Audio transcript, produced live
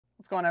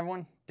going on,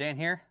 everyone? Dan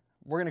here.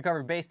 We're going to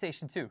cover Bass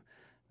Station 2.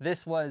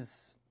 This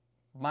was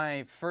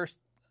my first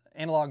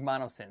analog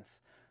monosynth.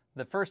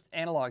 The first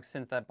analog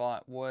synth I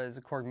bought was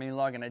a Korg mini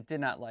log, and I did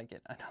not like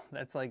it. I know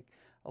that's like,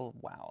 oh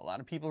wow, a lot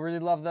of people really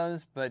love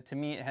those, but to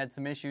me it had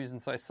some issues, and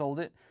so I sold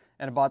it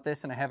and I bought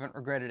this, and I haven't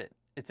regretted it.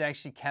 It's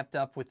actually kept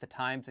up with the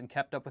times and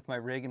kept up with my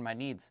rig and my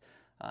needs.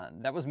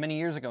 That was many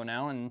years ago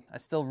now, and I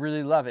still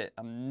really love it.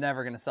 I'm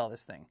never going to sell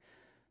this thing.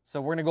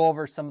 So we're going to go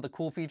over some of the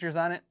cool features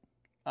on it.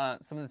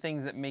 Some of the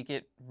things that make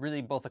it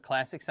really both a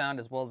classic sound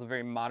as well as a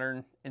very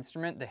modern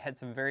instrument. They had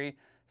some very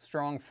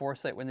strong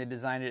foresight when they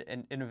designed it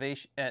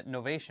at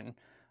Novation,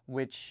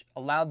 which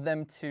allowed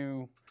them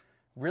to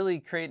really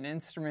create an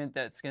instrument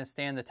that's going to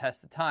stand the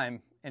test of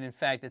time. And in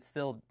fact, it's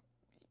still,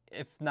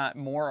 if not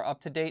more up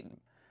to date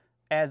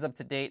as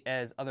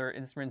other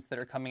instruments that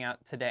are coming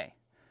out today.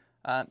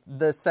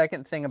 The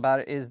second thing about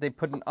it is they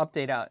put an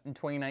update out in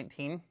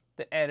 2019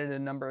 that added a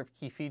number of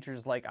key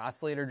features like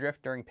oscillator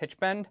drift during pitch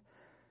bend.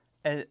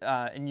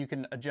 And you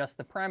can adjust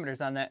the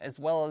parameters on that, as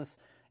well as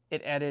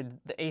it added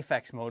the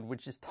Aphex mode,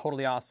 which is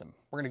totally awesome.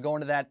 We're going to go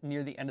into that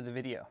near the end of the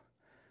video.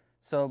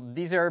 So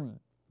these are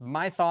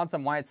my thoughts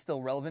on why it's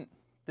still relevant.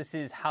 This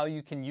is how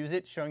you can use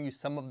it, showing you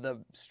some of the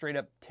straight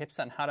up tips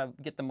on how to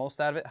get the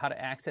most out of it, how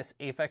to access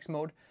Aphex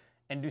mode,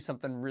 and do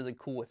something really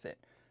cool with it.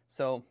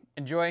 So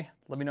enjoy,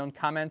 let me know in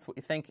comments what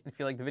you think. If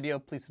you like the video,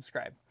 please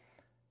subscribe.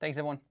 Thanks,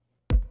 everyone.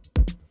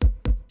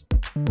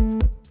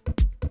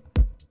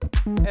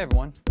 Hey,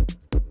 everyone.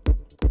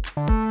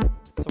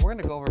 So we're going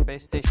to go over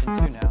Bass Station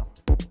 2 now.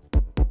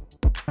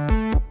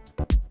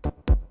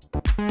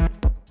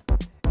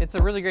 It's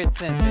a really great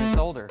synth, and it's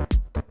older.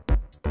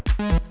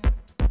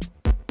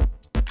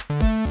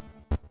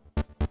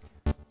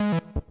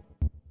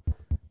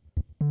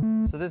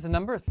 So there's a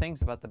number of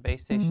things about the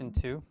Bass Station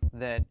 2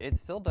 that it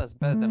still does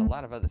better than a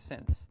lot of other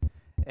synths.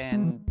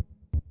 And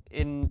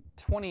in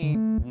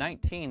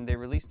 2019, they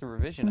released a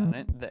revision on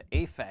it, the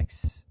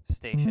Aphex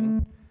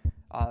Station.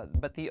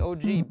 But the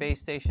OG Bass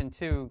Station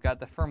 2 got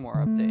the firmware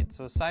update.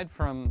 So aside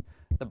from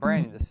the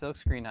branding, the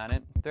silkscreen on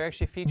it, they're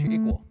actually feature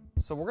equal.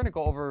 So we're going to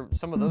go over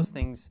some of those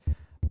things.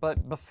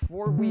 But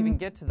before we even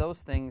get to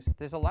those things,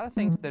 there's a lot of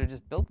things that are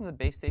just built in the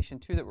Bass Station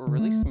 2 that were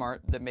really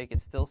smart that make it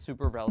still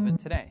super relevant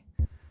today.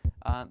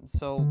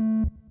 So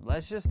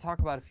let's just talk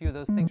about a few of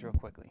those things real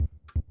quickly.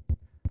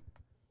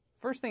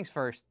 First things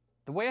first,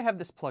 the way I have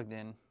this plugged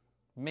in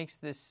makes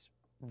this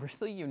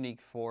really unique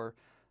for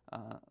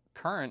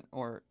current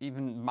or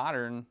even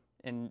modern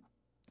and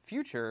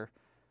future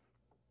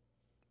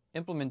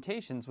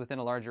implementations within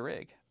a larger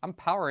rig. I'm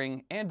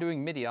powering and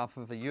doing MIDI off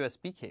of a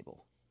USB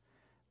cable.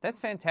 That's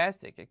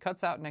fantastic. It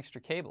cuts out an extra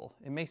cable.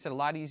 It makes it a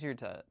lot easier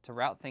to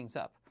route things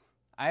up.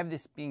 I have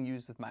this being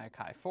used with my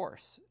Akai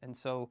Force, and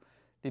so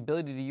the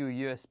ability to use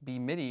USB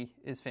MIDI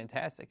is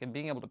fantastic, and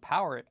being able to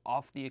power it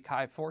off the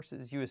Akai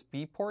Force's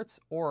USB ports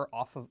or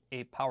off of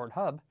a powered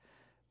hub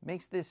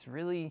makes this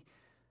really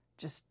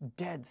just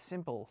dead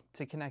simple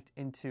to connect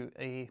into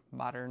a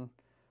modern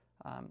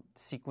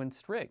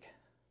sequenced rig.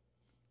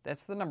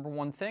 That's the number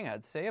one thing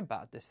I'd say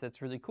about this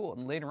that's really cool.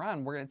 And later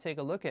on, we're going to take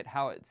a look at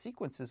how it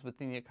sequences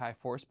within the Akai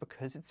Force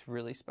because it's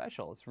really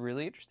special. It's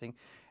really interesting.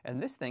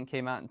 And this thing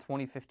came out in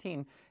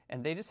 2015,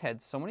 and they just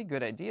had so many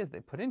good ideas they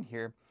put in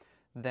here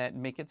that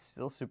make it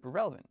still super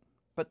relevant.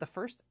 But the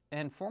first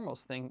and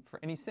foremost thing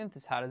for any synth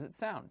is how does it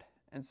sound?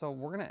 And so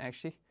we're going to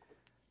actually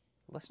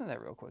listen to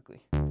that real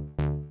quickly.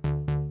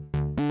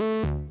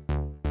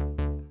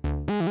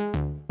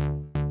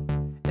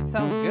 It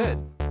sounds good.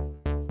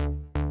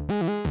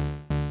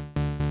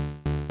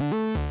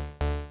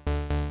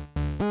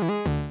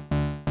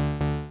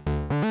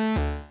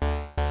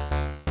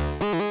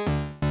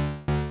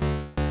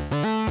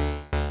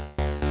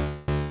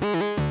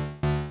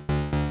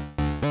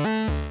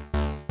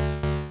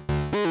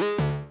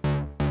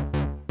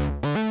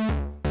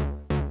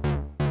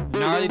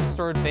 Gnarly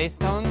distorted bass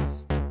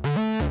tones.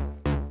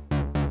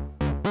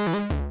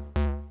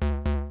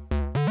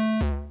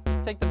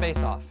 Let's take the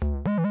bass off.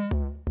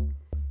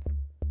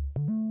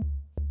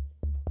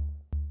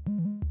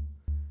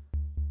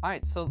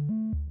 Alright, so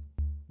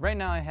right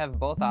now I have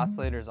both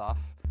oscillators off,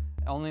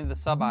 only the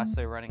sub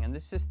oscillator running, and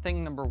this is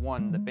thing number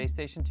one that Bass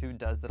Station 2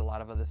 does that a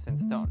lot of other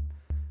synths don't.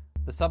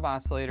 The sub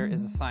oscillator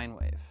is a sine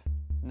wave.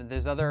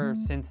 There's other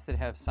synths that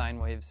have sine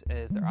waves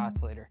as their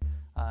oscillator.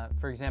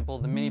 For example,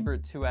 the Mini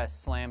Brute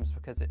 2S slams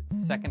because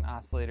its second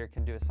oscillator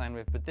can do a sine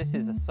wave, but this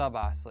is a sub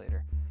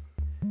oscillator.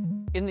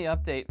 In the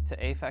update to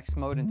Aphex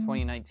mode in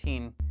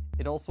 2019,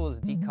 it also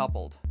is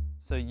decoupled,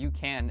 so you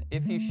can,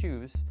 if you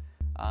choose,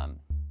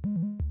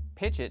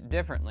 pitch it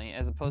differently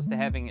as opposed to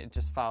having it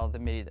just follow the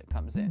MIDI that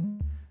comes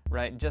in,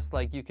 right? Just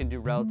like you can do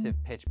relative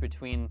pitch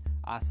between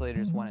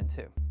oscillators 1 and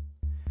 2.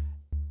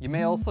 You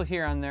may also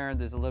hear on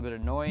there's a little bit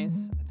of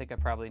noise. I think I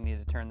probably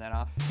need to turn that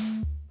off.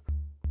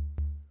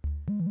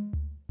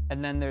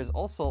 And then there's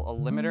also a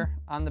limiter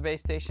on the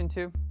Bass Station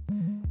 2.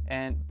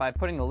 And by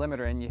putting the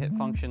limiter in, you hit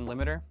function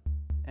limiter,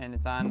 and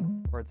it's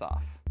on or it's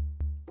off.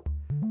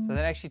 So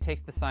that actually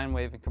takes the sine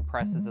wave and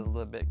compresses it a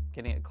little bit,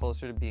 getting it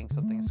closer to being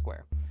something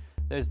square.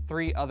 there's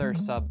 3 other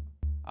sub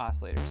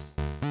oscillators.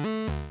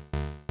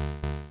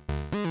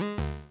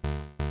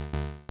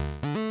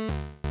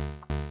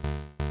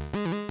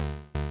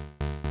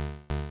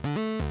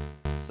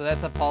 So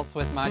that's a pulse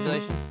width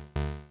modulation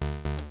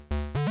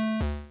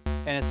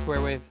and a square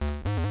wave.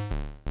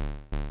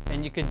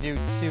 And you could do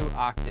 2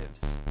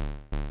 octaves.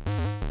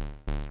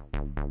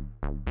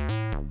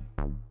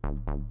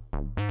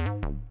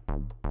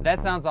 That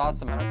sounds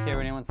awesome. I don't care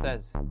what anyone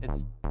says. It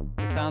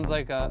sounds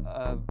like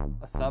a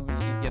sub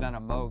you'd get on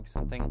a Moog,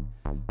 something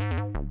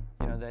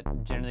that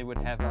generally would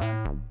have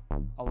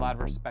a lot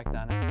of respect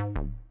on it.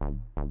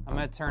 I'm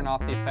going to turn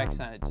off the effects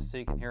on it just so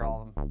you can hear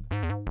all of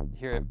them.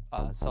 Hear it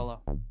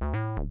solo.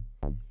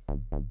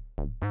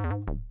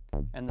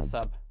 And the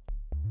sub.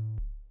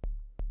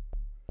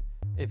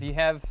 If you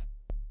have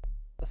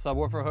a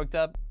subwoofer hooked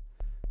up,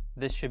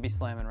 this should be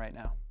slamming right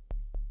now.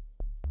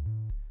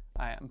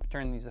 Alright, I'm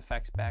turning these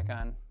effects back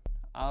on.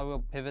 I will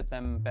pivot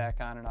them back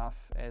on and off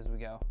as we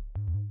go.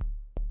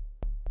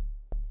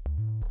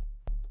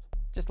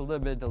 Just a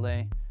little bit of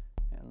delay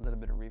and a little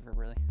bit of reverb,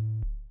 really.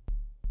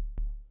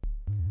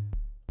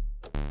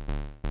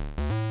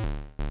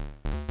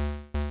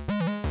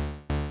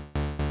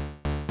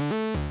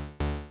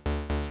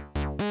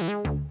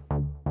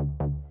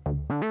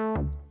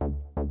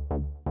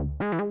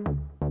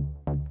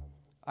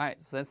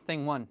 Alright, so that's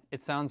thing 1.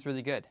 It sounds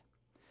really good.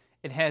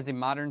 It has a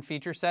modern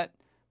feature set,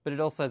 but it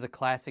also has a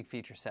classic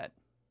feature set.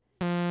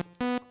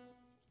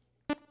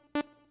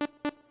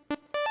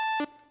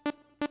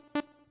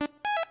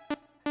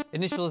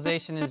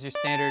 Initialization is your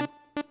standard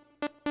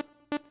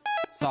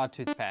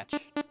sawtooth patch.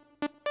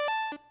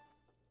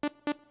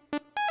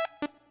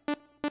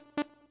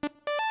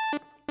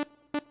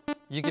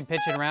 You can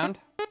pitch it around.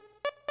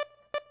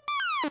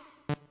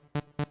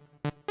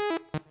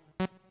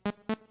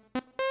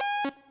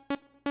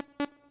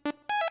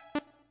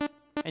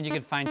 And you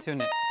can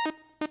fine-tune it.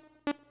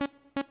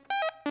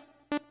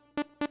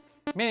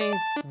 Meaning,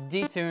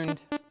 detuned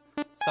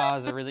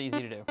saws are really easy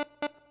to do.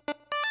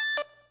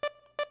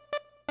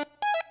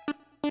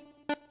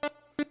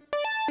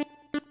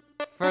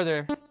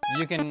 Further,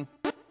 you can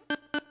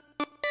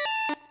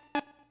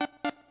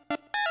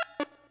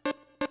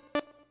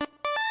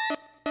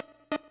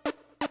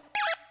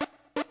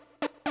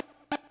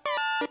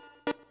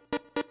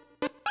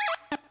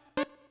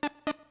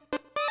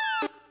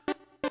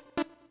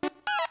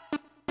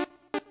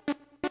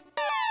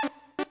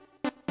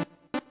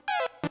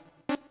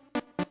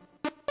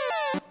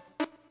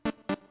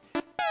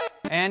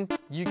and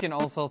you can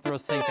also throw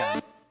sync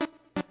on.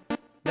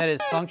 That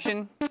is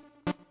function, and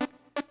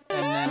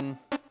then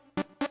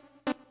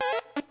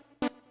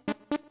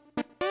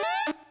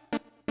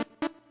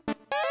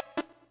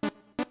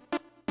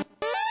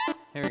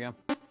here we go.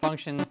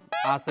 Function,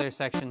 oscillator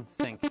section,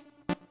 sync.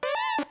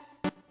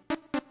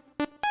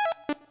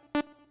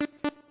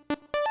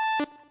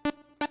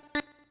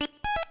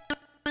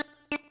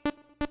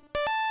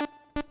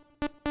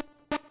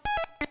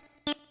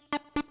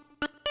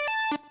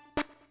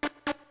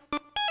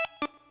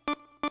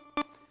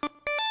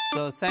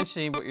 So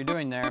essentially what you're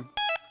doing there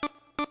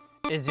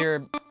is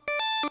you're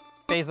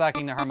phase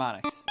locking the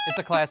harmonics. It's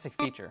a classic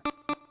feature.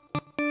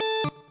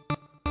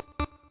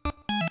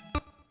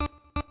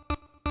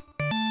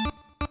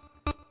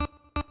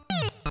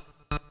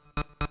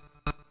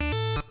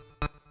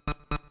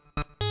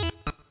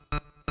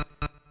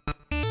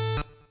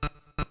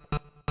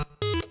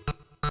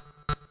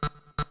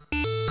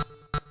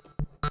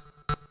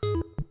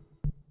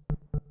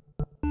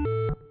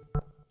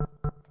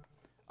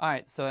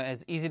 Alright, so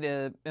as easy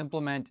to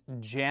implement,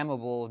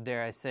 jammable,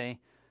 dare I say,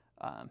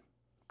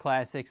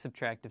 classic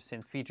subtractive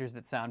synth features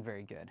that sound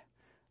very good.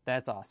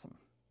 That's awesome.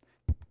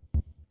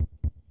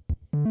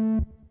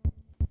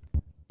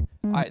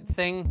 Alright,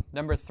 thing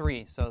number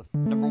 3. So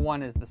number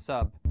 1 is the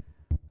sub.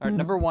 Or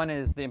number 1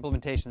 is the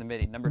implementation of the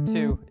MIDI. Number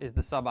 2 is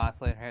the sub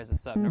oscillator has a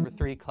sub. Number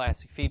 3,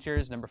 classic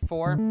features. Number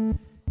 4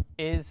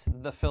 is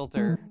the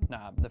filter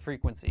knob, the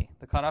frequency,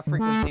 the cutoff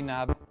frequency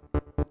knob.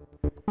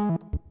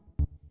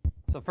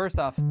 So first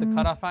off, the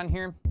cutoff on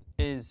here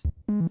is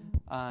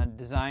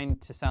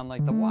designed to sound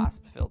like the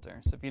Wasp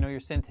filter. So if you know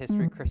your synth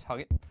history, Chris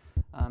Huggett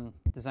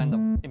designed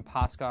the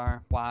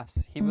Imposcar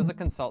Wasps. He was a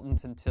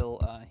consultant until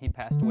he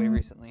passed away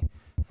recently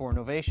for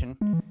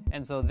Novation.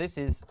 And so this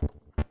is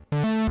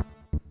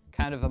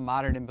kind of a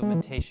modern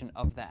implementation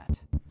of that.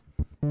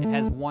 It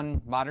has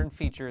one modern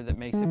feature that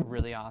makes it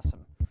really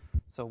awesome.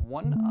 So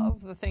one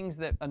of the things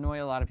that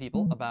annoy a lot of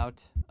people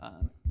about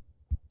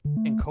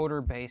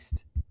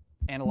encoder-based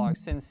analog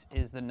synths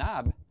is the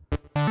knob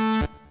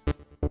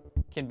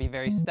can be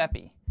very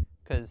steppy,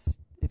 because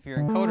if you're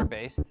encoder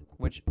based,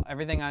 which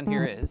everything on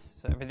here is,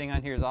 so everything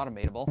on here is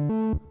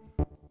automatable,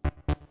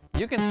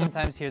 you can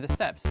sometimes hear the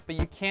steps, but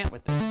you can't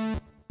with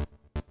this.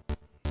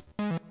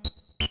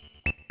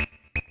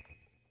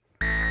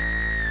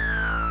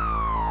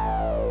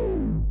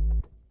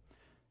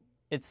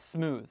 It's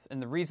smooth,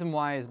 and the reason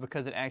why is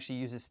because it actually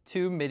uses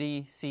 2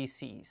 MIDI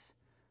CCs.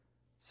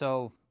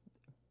 So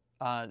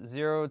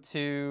 0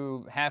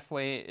 to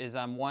halfway is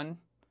on one,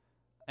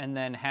 and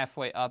then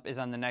halfway up is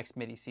on the next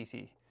MIDI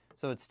CC.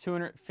 So it's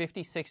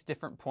 256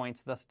 different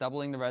points, thus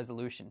doubling the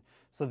resolution.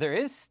 So there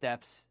is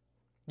steps.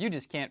 You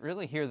just can't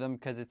really hear them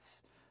because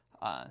it's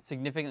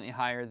significantly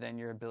higher than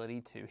your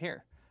ability to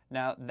hear.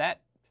 Now that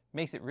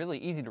makes it really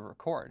easy to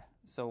record.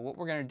 So what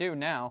we're going to do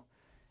now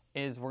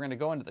is we're going to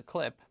go into the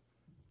clip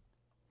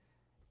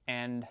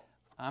and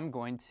I'm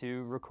going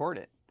to record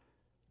it.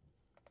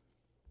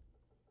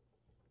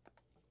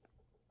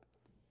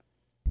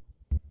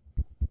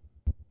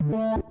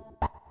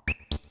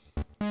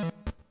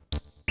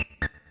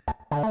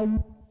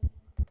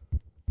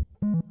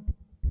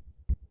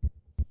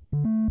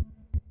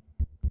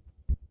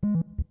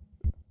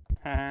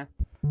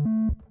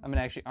 I'm going to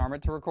actually arm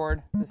it to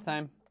record this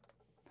time.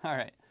 All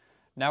right,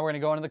 now we're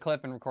going to go into the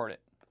clip and record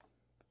it.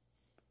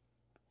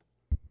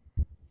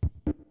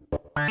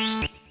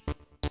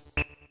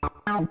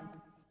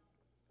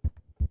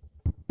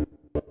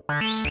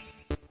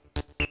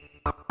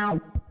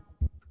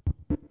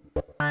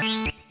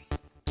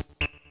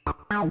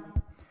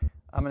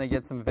 I'm going to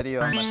get some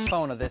video on my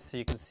phone of this so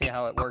you can see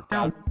how it worked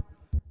out.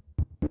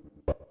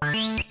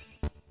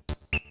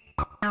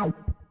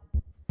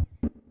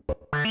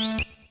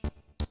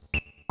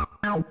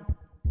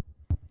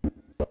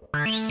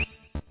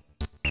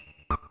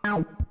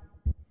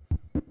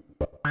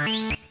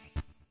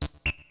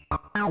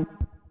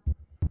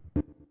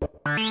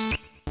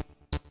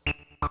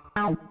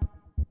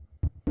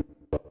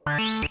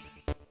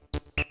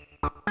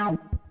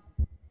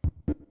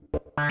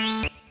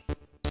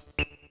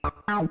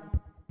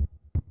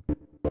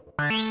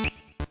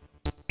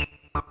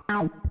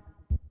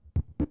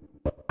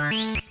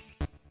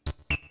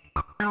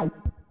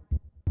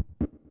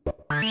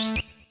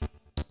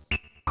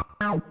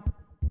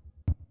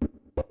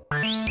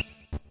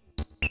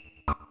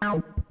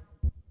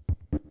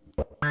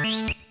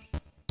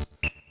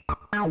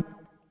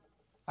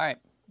 All right,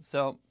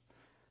 so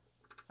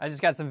I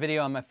just got some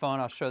video on my phone.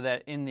 I'll show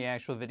that in the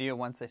actual video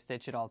once I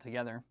stitch it all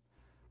together.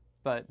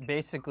 But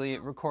basically,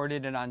 it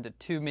recorded it onto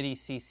 2 MIDI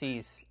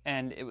CCs,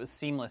 and it was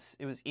seamless.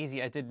 It was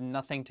easy. I did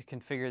nothing to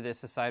configure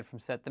this aside from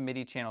set the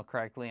MIDI channel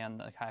correctly on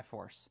the high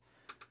force.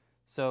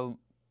 So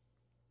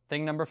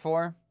thing number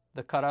 4,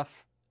 the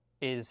cutoff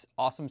is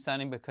awesome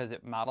sounding because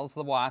it models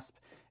the Wasp,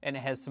 and it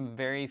has some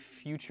very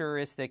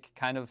futuristic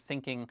kind of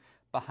thinking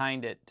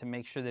behind it to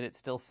make sure that it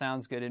still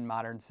sounds good in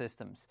modern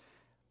systems,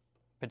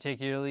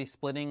 particularly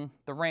splitting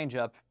the range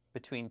up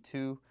between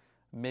 2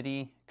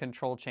 MIDI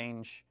control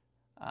change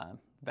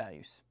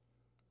values.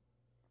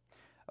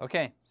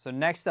 Okay, so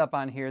next up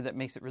on here that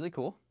makes it really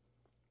cool.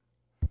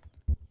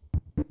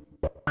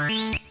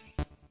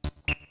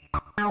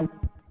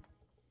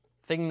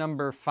 Thing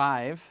number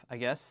 5, I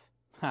guess.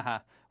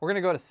 We're going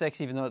to go to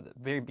 6, even though at the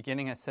very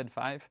beginning I said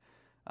 5.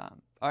 All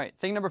right,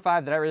 thing number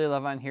 5 that I really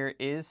love on here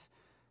is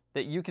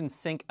that you can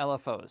sync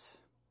LFOs.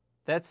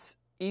 That's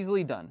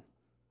easily done.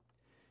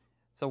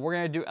 So we're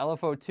going to do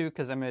LFO 2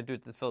 because I'm going to do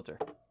it to the filter.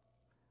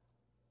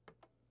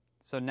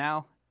 So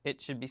now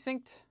it should be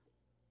synced.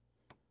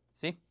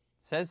 See? It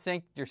says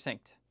synced, you're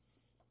synced.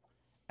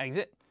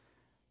 Exit.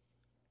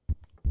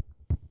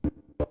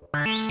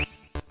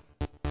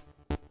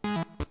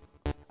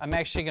 I'm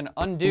actually going to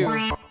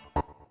undo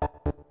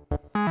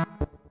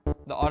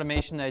the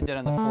automation that I did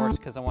on the force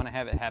because I want to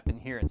have it happen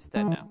here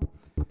instead now.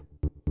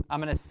 I'm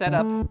going to set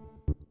up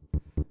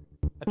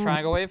a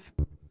triangle wave.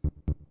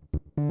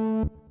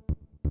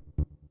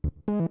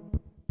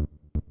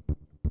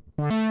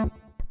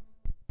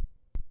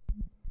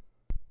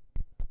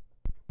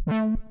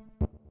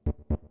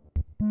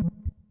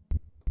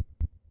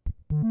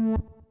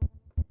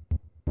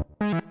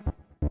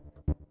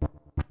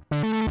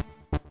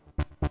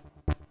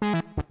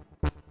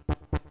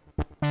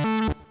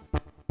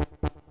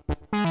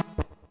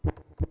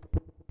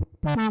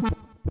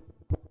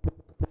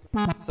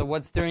 So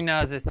what's doing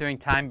now is it's doing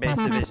time-based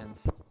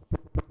divisions.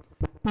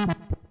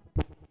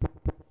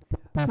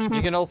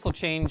 You can also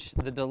change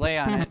the delay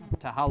on it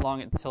to how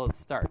long until it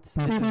starts.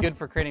 This is good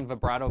for creating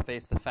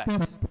vibrato-based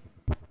effects.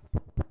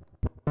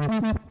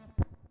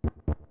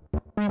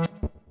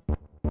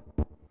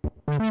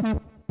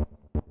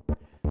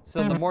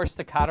 So the more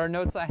staccato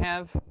notes I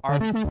have,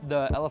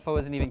 the LFO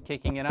isn't even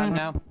kicking in on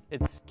now.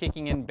 It's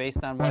kicking in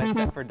based on what I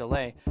set for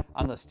delay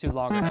on those 2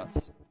 longer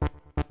notes.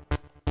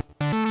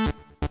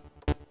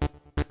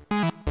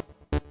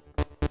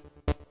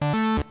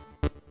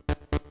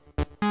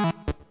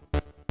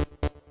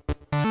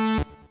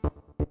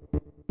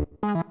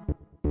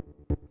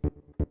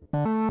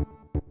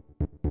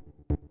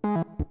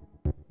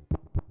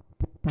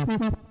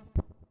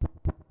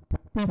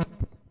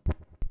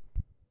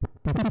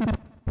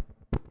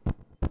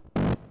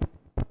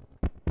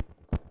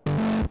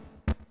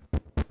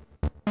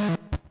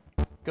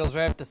 Goes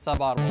right up to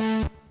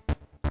subaudible.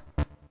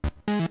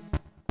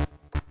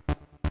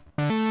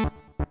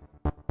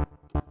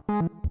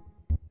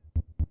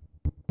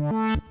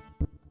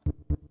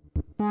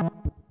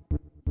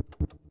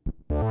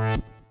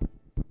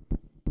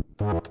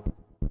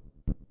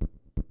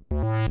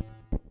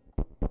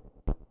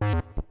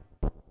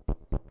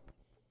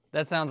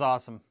 That sounds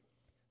awesome.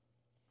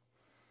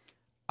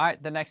 All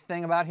right, the next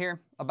thing about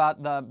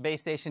the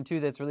Bass Station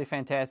 2 that's really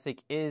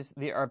fantastic is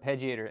the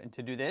arpeggiator. And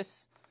to do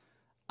this,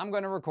 I'm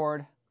going to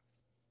record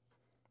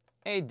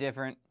a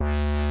different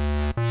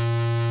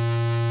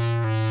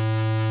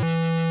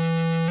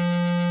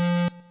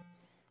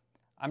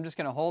I'm just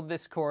going to hold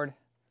this chord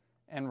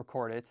and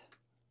record it.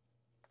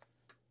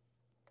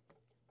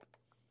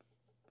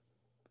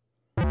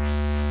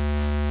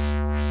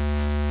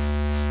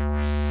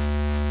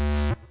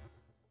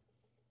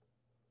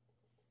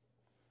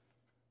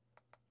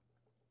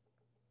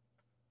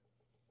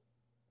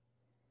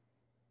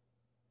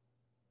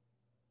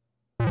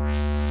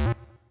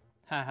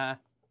 Haha.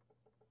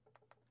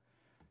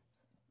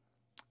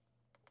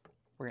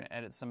 We're going to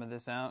edit some of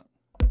this out.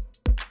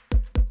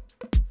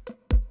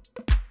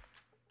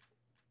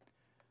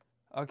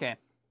 Okay.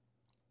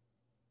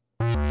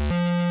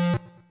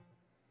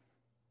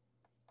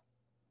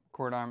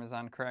 Chord arm is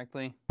on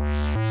correctly.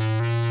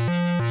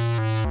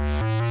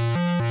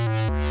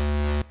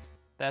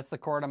 That's the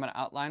chord I'm going to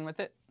outline with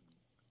it.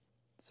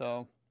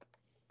 So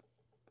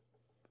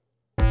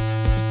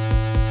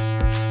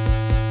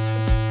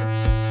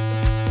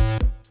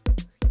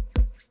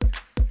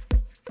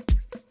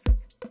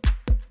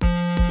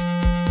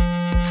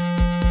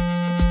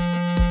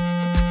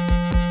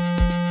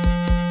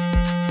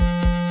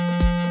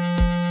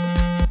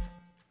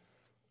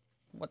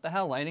what the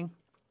hell, lighting?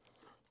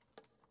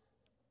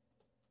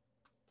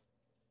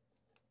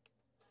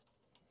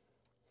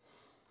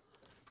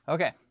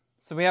 Okay,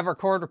 so we have our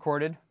chord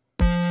recorded.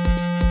 We're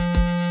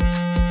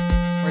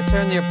going to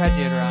turn the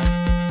arpeggiator on.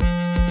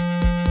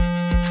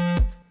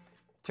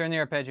 Turn the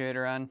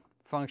arpeggiator on.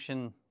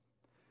 Function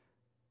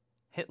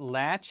hit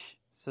latch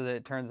so that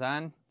it turns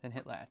on, then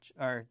hit latch.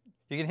 Or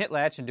you can hit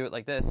latch and do it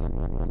like this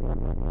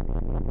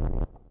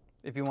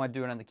if you want to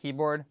do it on the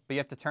keyboard, but you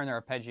have to turn the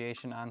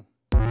arpeggiation on.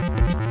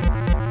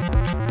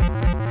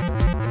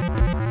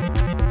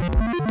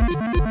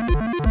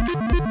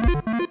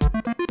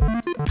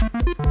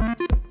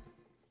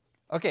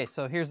 Okay,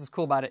 so here's what's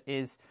cool about it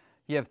is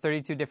you have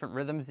 32 different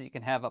rhythms that you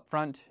can have up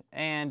front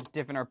and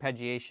different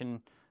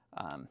arpeggiation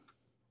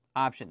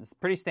options.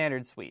 Pretty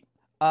standard suite.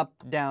 Up,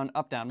 down,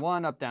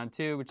 one, up, down,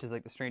 two, which is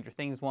like the Stranger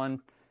Things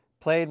one.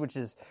 Played, which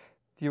is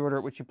the order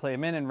at which you play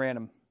them in, and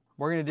random.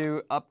 We're going to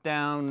do up,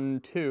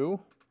 down,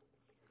 two.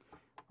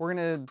 We're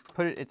going to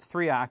put it at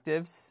 3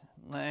 octaves,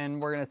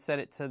 and we're going to set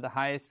it to the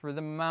highest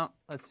rhythm amount.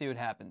 Let's see what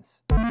happens.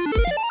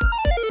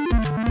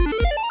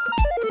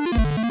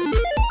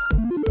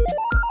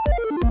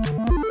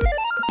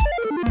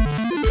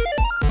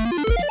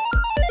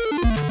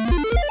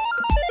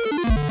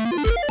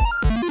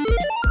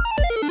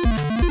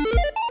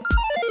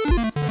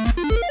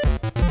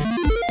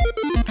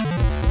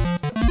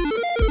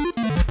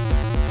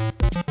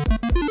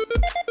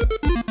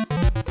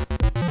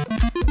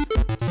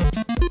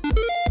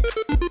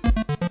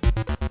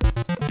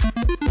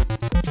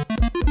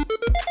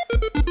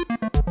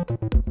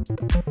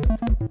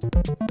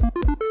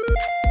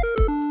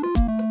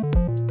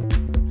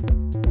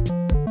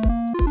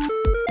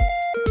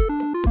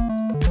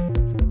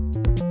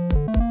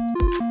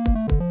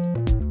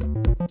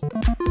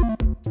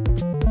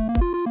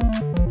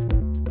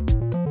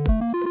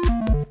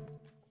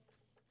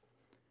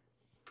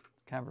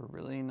 Kind of a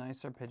really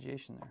nice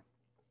arpeggiation there.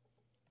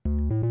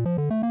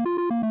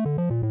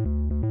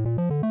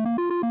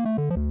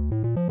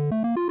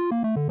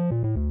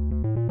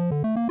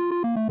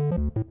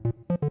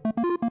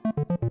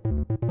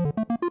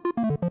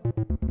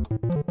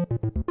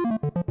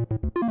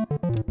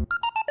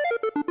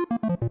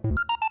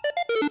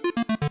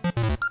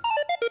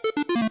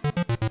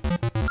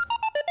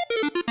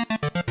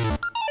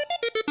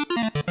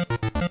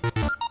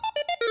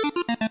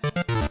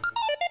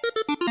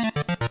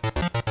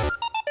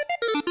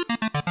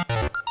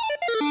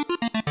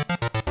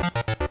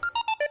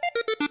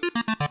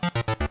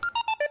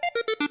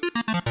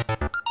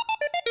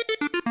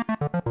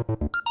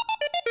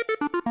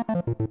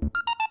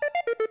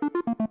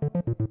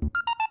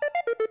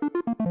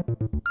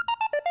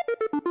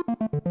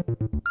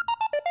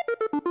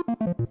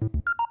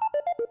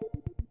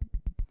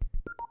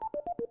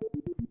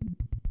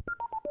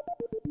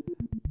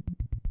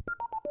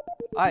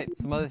 All right,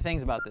 some other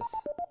things about this.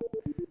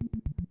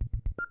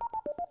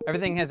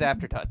 Everything has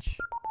aftertouch.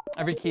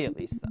 Every key at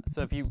least.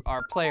 So if you are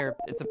a player,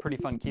 it's a pretty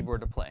fun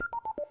keyboard to play.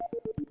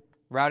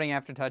 Routing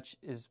aftertouch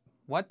is,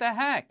 what the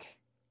heck?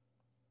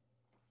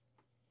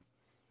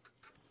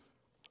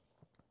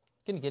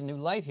 Gonna get a new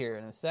light here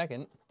in a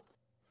second.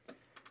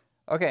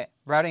 Okay,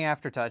 routing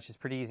aftertouch is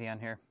pretty easy on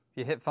here.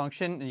 You hit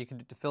function and you can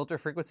do to filter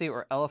frequency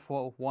or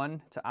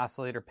LFO1 to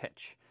oscillator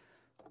pitch.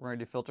 We're gonna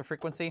do filter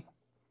frequency.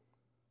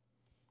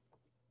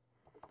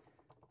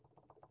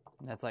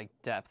 That's like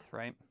depth,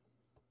 right?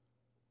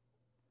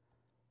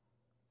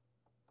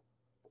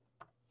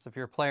 So if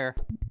you're a player,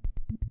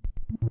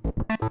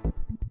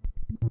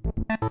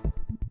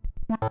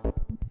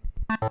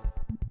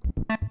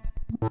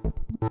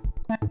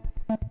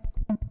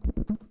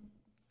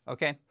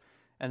 okay,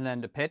 and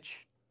then to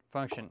pitch,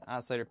 function,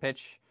 oscillator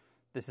pitch,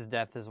 this is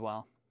depth as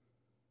well.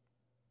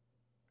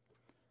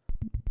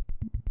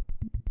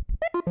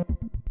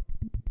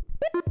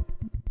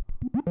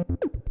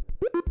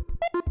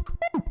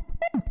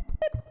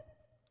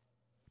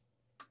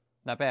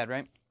 Not bad,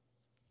 right?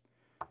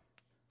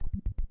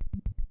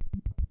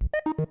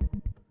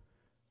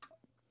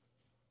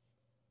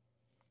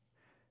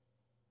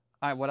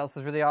 All right, what else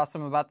is really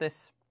awesome about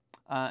this?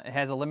 It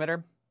has a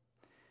limiter.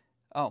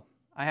 Oh,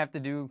 I have to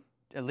do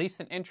at least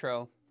an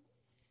intro.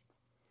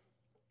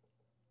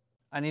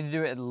 I need to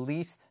do at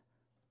least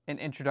an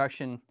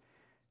introduction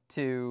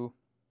to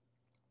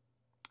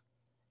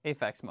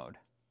Aphex mode.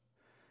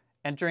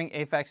 Entering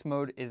Aphex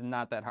mode is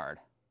not that hard.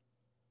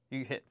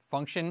 You hit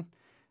function,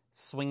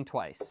 swing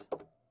twice.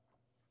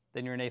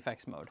 Then you're in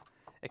Aphex mode.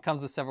 It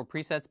comes with several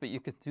presets, but you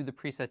can do the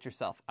presets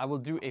yourself. I will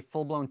do a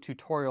full-blown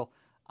tutorial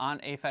on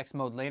Aphex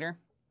mode later.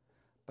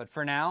 But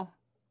for now,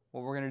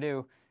 what we're going to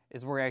do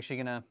is we're actually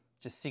going to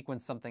just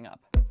sequence something up.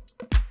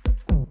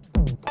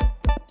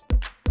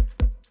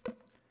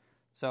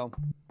 So,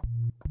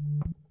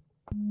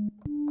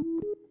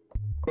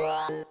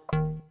 we're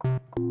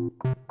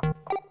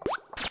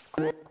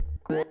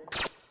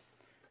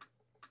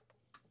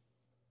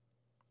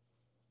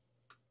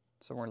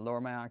going to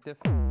lower my octave.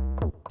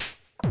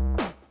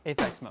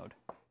 Aphex mode.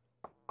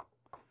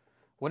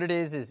 What it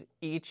is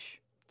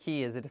each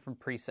key is a different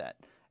preset.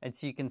 And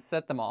so you can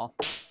set them all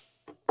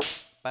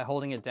by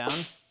holding it down.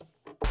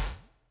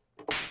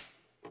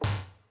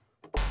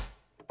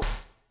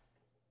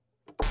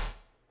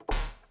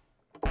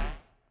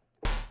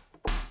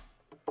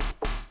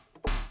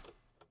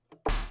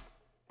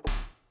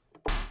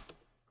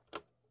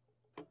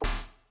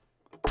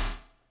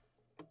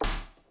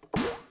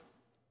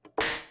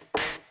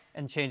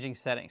 And changing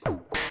settings.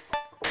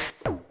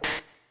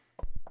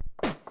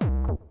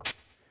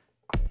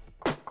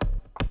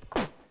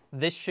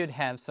 This should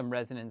have some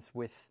resonance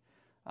with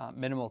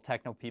minimal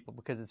techno people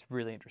because it's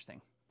really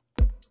interesting.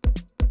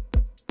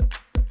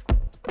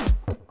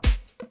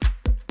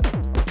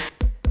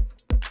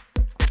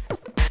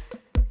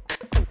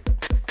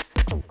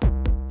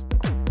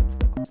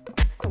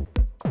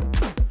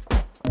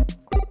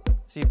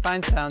 So you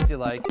find sounds you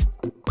like.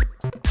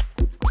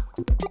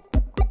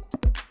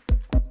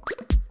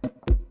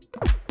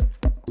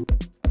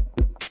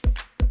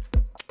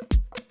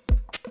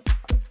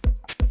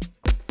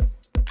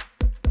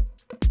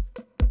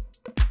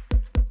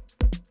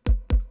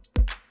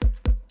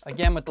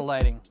 Again with the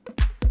lighting.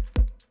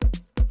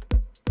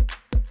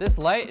 This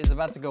light is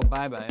about to go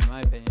bye-bye in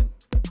my opinion.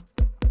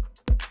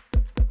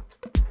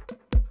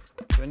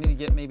 Do I need to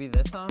get maybe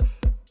this off?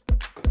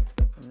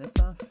 And this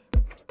off?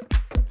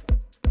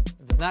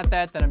 If it's not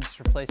that, then I'm just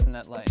replacing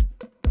that light.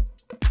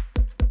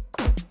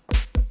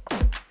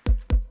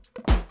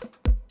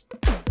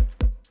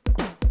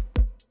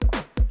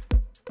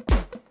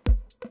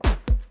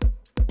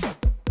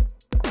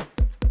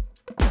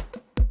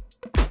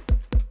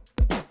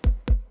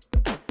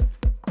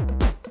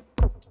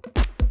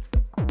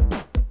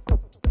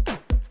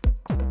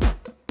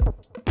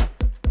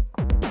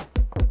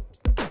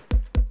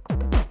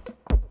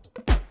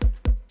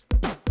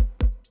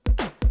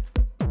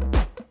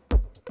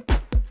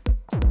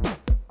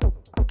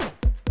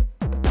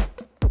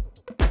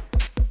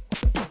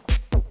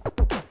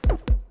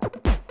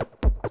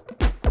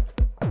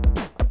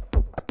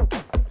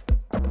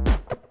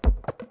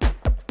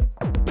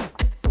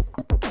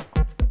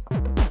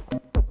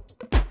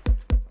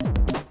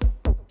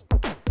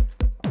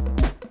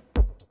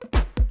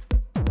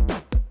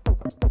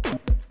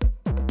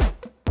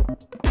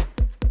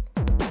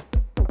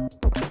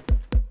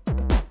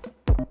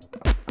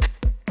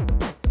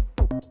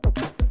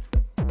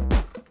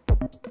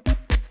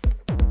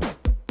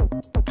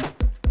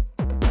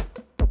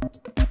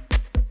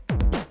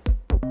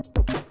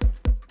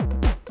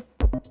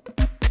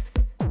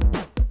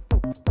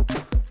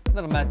 A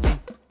little messy.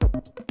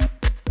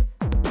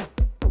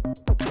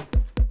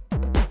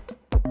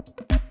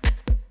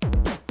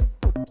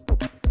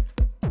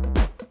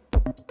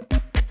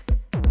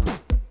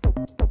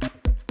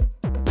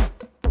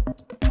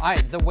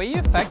 Alright, the way you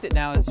affect it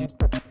now is you...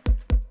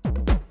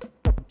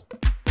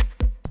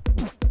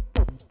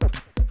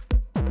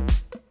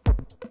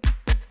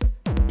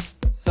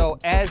 So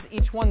as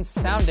each one's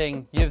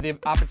sounding, you have the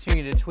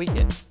opportunity to tweak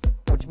it,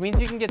 which means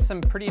you can get some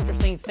pretty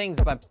interesting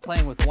things by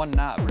playing with one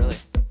knob, really.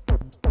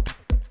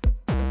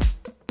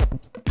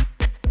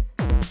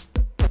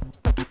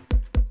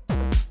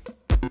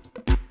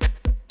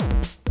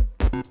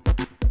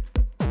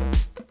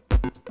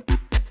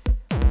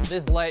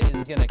 This light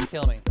is gonna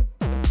kill me.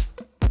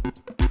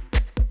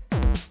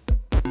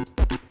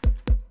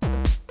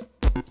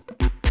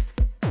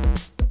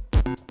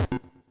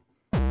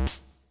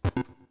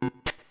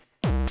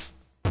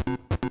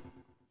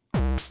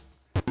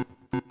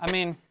 I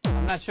mean,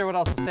 I'm not sure what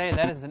else to say.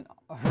 That is a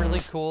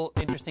really cool,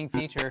 interesting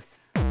feature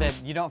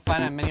that you don't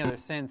find on many other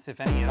synths, if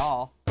any at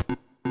all.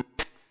 I'm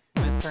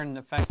gonna turn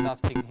the effects off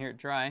so you can hear it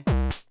dry.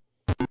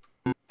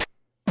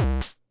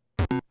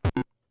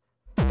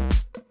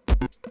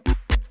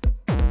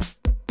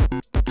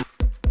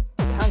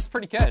 Sounds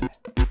pretty good.